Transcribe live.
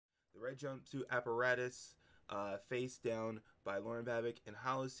Red Jumpsuit Apparatus, Face Down by Lauren Babic and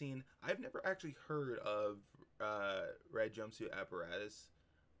Holocene. I've never actually heard of Red Jumpsuit Apparatus.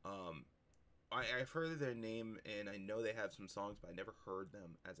 I've heard of their name and I know they have some songs, but I never heard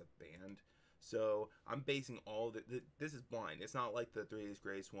them as a band. So I'm basing all this is blind. It's not like the 3 Days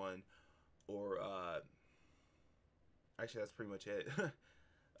Grace one, or actually that's pretty much it.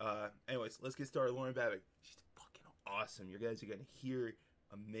 Anyways, let's get started. Lauren Babic, she's fucking awesome. You guys are gonna hear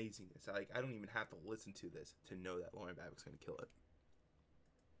amazing. It's like I don't even have to listen to this to know that Lauren Babic's gonna kill it.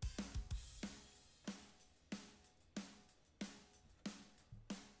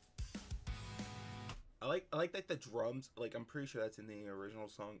 I like that the drums, like I'm pretty sure that's in the original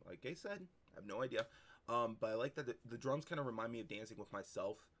song. Like I said, I have no idea. But I like that the drums kind of remind me of Dancing with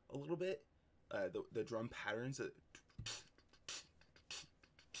Myself a little bit. The drum patterns,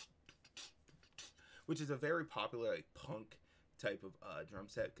 which is a very popular like punk type of drum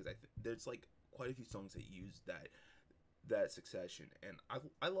set, because there's like quite a few songs that use that succession, and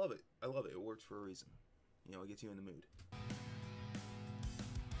I love it. I love it. It works for a reason. You know, it gets you in the mood.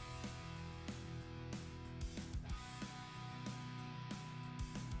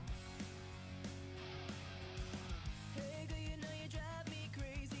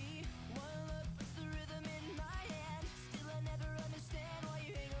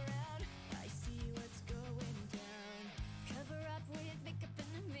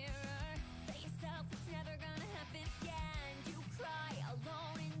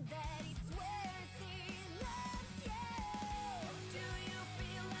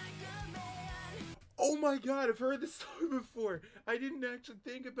 Oh my god, I've heard this song before. I didn't actually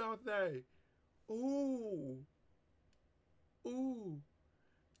think about that. Ooh. Ooh.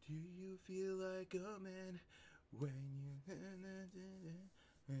 Do you feel like a man when you...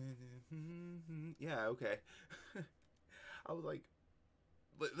 Yeah, okay. I was like,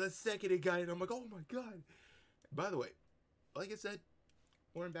 the second it got it, I'm like, oh my god. By the way, like I said,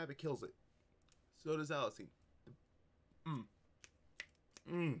 Lauren Babic kills it. So does Holocene.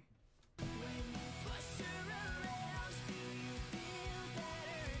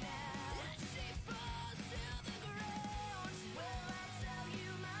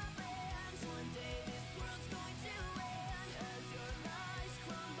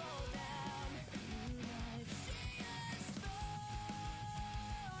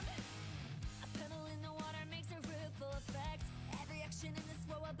 In this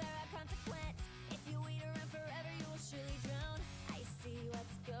world will bear a consequence. If you wait around forever, you will surely drown. I see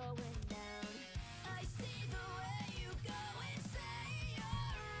what's going down. I see the way you go and say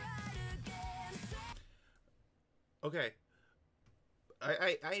you're right again. Okay.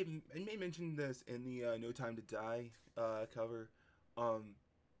 I may mention this in the No Time to Die cover.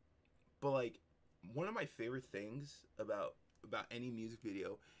 But like one of my favorite things about any music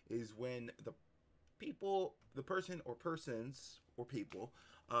video is when the person or persons or people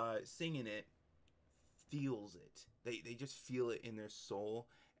singing it feels it. They just feel it in their soul,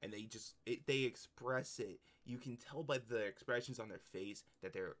 and they express it. You can tell by the expressions on their face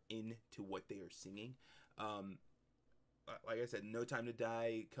that they're into what they are singing. Like I said, No Time to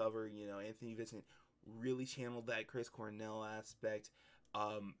Die cover, you know, Anthony Vincent really channeled that Chris Cornell aspect.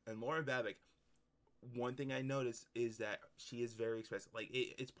 And Lauren Babic, one thing I noticed is that she is very expressive. Like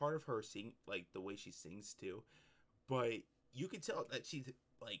it's part of her like the way she sings too, but you can tell that she's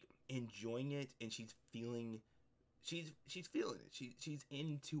like enjoying it, and she's feeling it. She's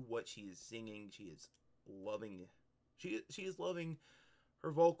into what she is singing. She is loving. She is loving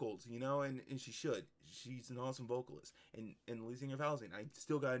her vocals, you know, and she should. She's an awesome vocalist. And lead singer of Holocene, I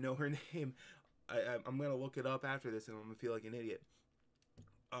still gotta know her name. I'm gonna look it up after this, and I'm gonna feel like an idiot.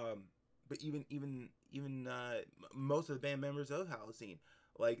 But even most of the band members of Holocene,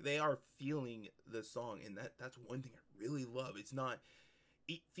 like they are feeling the song, and that's one thing I really love.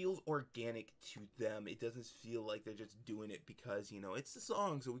 It feels organic to them. It doesn't feel like they're just doing it because, you know, it's the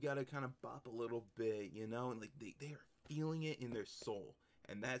song, so we gotta kind of bop a little bit, you know, and like they are feeling it in their soul,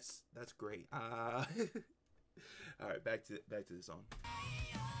 and that's great. All right, back to the song.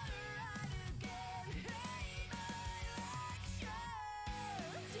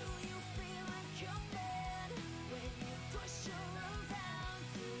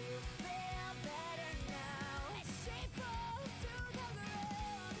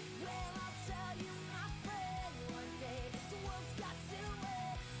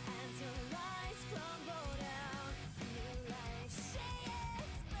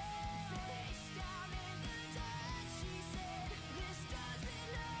 Doesn't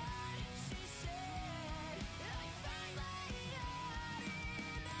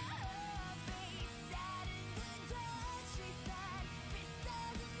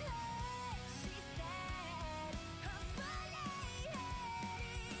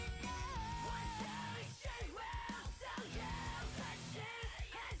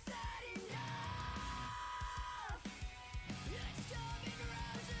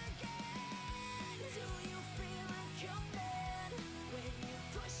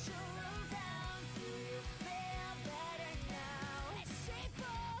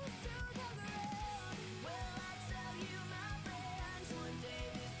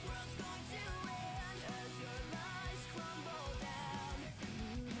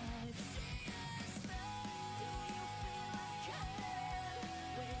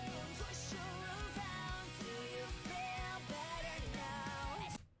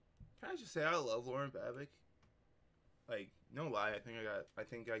say I love Lauren Babic. Like, no lie, I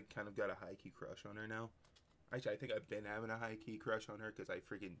think I kind of got a high key crush on her now. Actually, I think I've been having a high key crush on her because I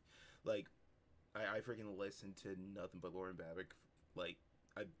freaking, like, I freaking listen to nothing but Lauren Babic. Like,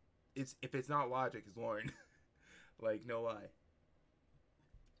 if it's not Logic, it's Lauren. Like, no lie.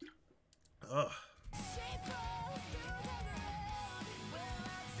 Ugh.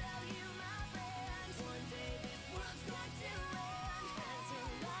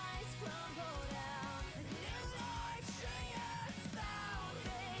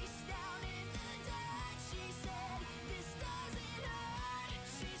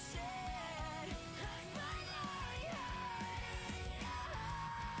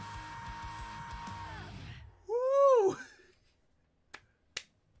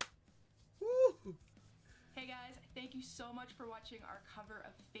 Hey guys, thank you so much for watching our cover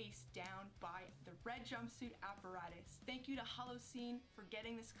of Face Down by the Red Jumpsuit Apparatus. Thank you to Holocene for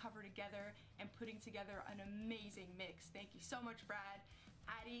getting this cover together and putting together an amazing mix. Thank you so much, Brad.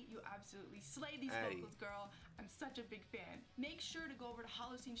 Addie, you absolutely slayed these vocals, girl. I'm such a big fan. Make sure to go over to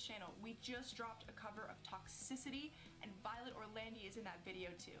Holocene's channel. We just dropped a cover of Toxicity, and Violet Orlandi is in that video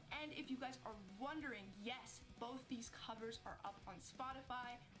too. And if you guys are wondering, yes, both these covers are up on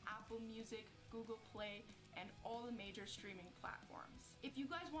Spotify, Apple Music, Google Play, and all the major streaming platforms. If you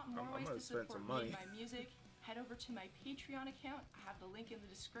guys want more ways to support me and my music, head over to my Patreon account. I have the link in the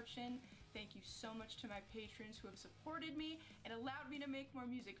description. Thank you so much to my patrons who have supported me and allowed me to make more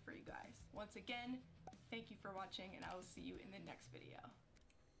music for you guys. Once again, thank you for watching, and I will see you in the next video.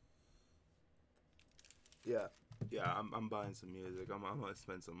 Yeah, I'm buying some music. I'm gonna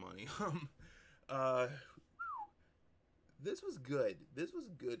spend some money. This was good. This was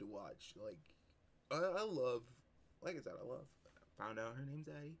good to watch. Like, I love, like I said, found out her name's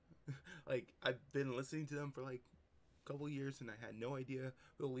Addie. Like, I've been listening to them for like a couple years, and I had no idea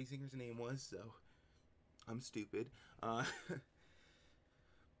who the lead singer's name was, so I'm stupid.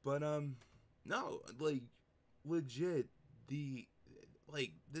 But no, like, legit,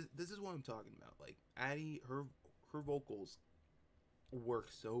 this is what I'm talking about. Like, Addie, her vocals work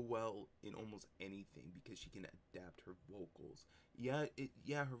so well in almost anything because she can adapt her vocals. Yeah,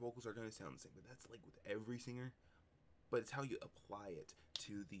 her vocals are gonna sound the same, but that's like with every singer. But it's how you apply it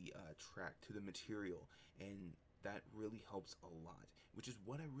to the track, to the material, and that really helps a lot. Which is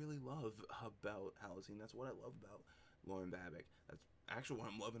what I really love about Holocene. That's what I love about Lauren Babic. That's actually what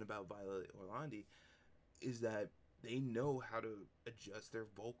I'm loving about Violet Orlandi, is that they know how to adjust their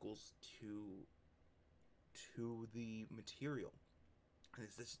vocals to the material. And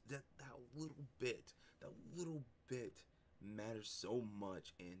it's just that little bit matters so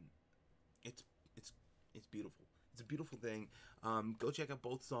much, and it's beautiful. It's a beautiful thing. Go check out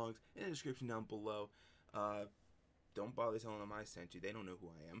both songs in the description down below. Don't bother telling them I sent you. They don't know who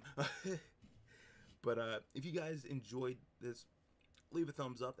I am. But if you guys enjoyed this, leave a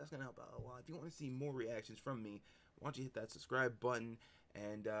thumbs up. That's gonna help out a lot. If you want to see more reactions from me, why don't you hit that subscribe button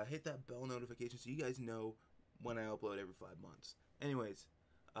and hit that bell notification so you guys know when I upload every 5 months. Anyways,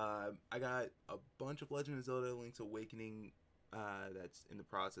 I got a bunch of Legend of Zelda Link's Awakening that's in the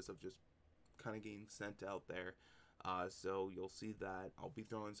process of just kind of getting sent out there. So you'll see that. I'll be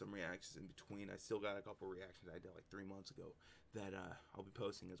throwing some reactions in between. I still got a couple reactions I did like 3 months ago that I'll be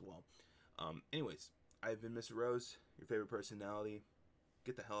posting as well. Anyways, I've been Mr. Rose, your favorite personality.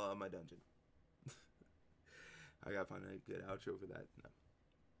 Get the hell out of my dungeon. I gotta find a good outro for that. No.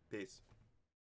 Peace.